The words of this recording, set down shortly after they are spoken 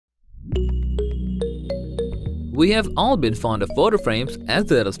We have all been fond of photo frames as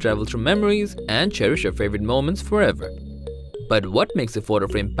they let us travel through memories and cherish our favorite moments forever. But what makes a photo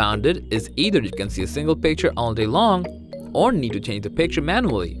frame bounded is either you can see a single picture all day long or need to change the picture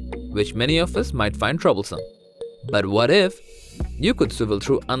manually, which many of us might find troublesome. But what if you could swivel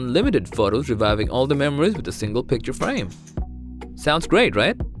through unlimited photos, reviving all the memories with a single picture frame? Sounds great,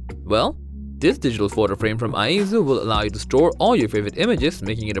 right? Well, this digital photo frame from Aeezo will allow you to store all your favorite images,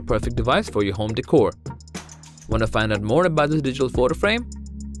 making it a perfect device for your home decor. Want to find out more about this digital photo frame?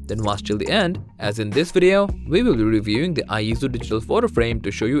 Then watch till the end, as in this video, we will be reviewing the Aeezo digital photo frame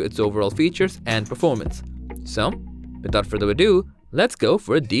to show you its overall features and performance. So, without further ado, let's go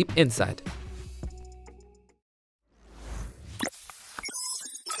for a deep insight.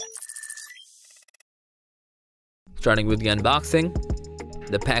 Starting with the unboxing,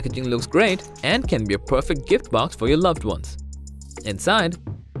 the packaging looks great and can be a perfect gift box for your loved ones. Inside,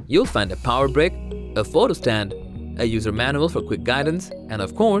 you'll find a power brick, a photo stand, a user manual for quick guidance, and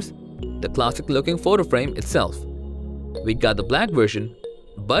of course, the classic-looking photo frame itself. We got the black version,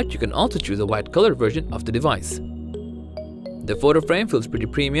 but you can also choose a white colored version of the device. The photo frame feels pretty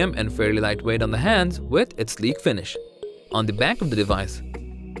premium and fairly lightweight on the hands with its sleek finish. On the back of the device,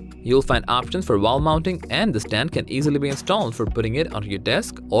 you'll find options for wall mounting, and the stand can easily be installed for putting it onto your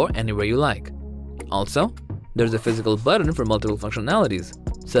desk or anywhere you like. Also, there's a physical button for multiple functionalities,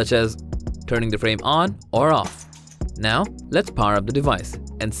 such as turning the frame on or off. Now, let's power up the device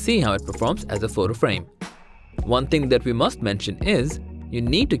and see how it performs as a photo frame. One thing that we must mention is you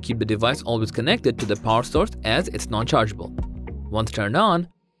need to keep the device always connected to the power source as it's non-chargeable. Once turned on,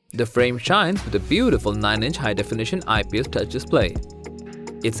 the frame shines with a beautiful 9-inch high-definition IPS touch display.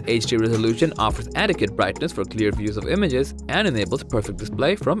 Its HD resolution offers adequate brightness for clear views of images and enables perfect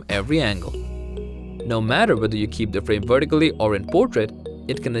display from every angle. No matter whether you keep the frame vertically or in portrait,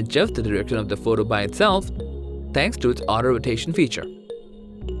 it can adjust the direction of the photo by itself thanks to its auto rotation feature.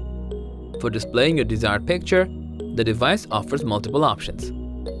 For displaying your desired picture, the device offers multiple options,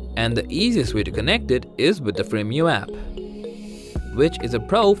 and the easiest way to connect it is with the Frameo app, which is a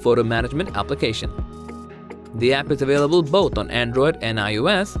pro photo management application. The app is available both on Android and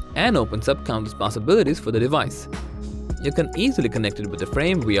iOS and opens up countless possibilities for the device. You can easily connect it with the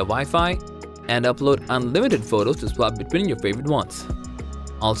frame via Wi-Fi and upload unlimited photos to swap between your favorite ones.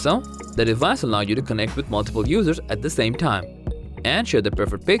 Also, the device allows you to connect with multiple users at the same time and share the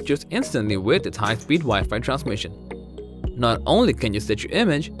preferred pictures instantly with its high-speed Wi-Fi transmission. Not only can you set your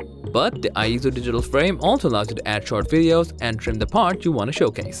image, but the Aeezo digital frame also allows you to add short videos and trim the part you want to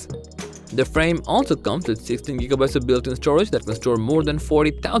showcase. The frame also comes with 16 GB of built-in storage that can store more than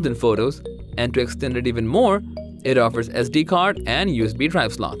 40,000 photos, and to extend it even more, it offers SD card and USB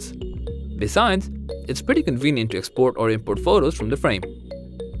drive slots. Besides, it's pretty convenient to export or import photos from the frame.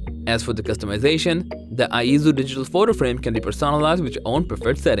 As for the customization, the Aeezo digital photo frame can be personalized with your own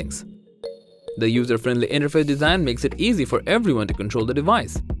preferred settings. The user-friendly interface design makes it easy for everyone to control the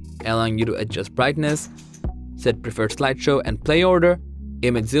device, allowing you to adjust brightness, set preferred slideshow and play order,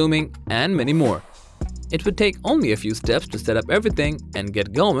 image zooming, and many more. It would take only a few steps to set up everything and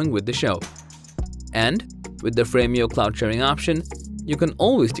get going with the show. And with the Frameo cloud sharing option, you can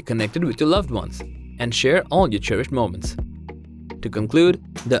always stay connected with your loved ones and share all your cherished moments. To conclude,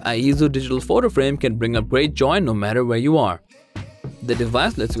 the Aeezo digital photo frame can bring up great joy no matter where you are. The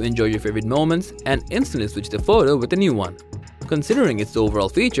device lets you enjoy your favorite moments and instantly switch the photo with a new one. Considering its overall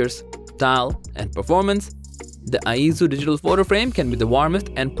features, style, and performance, the Aeezo digital photo frame can be the warmest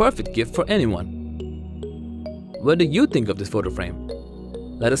and perfect gift for anyone. What do you think of this photo frame?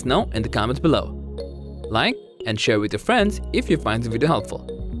 Let us know in the comments below. Like and share with your friends if you find the video helpful.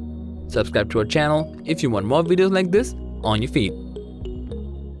 Subscribe to our channel if you want more videos like this on your feed.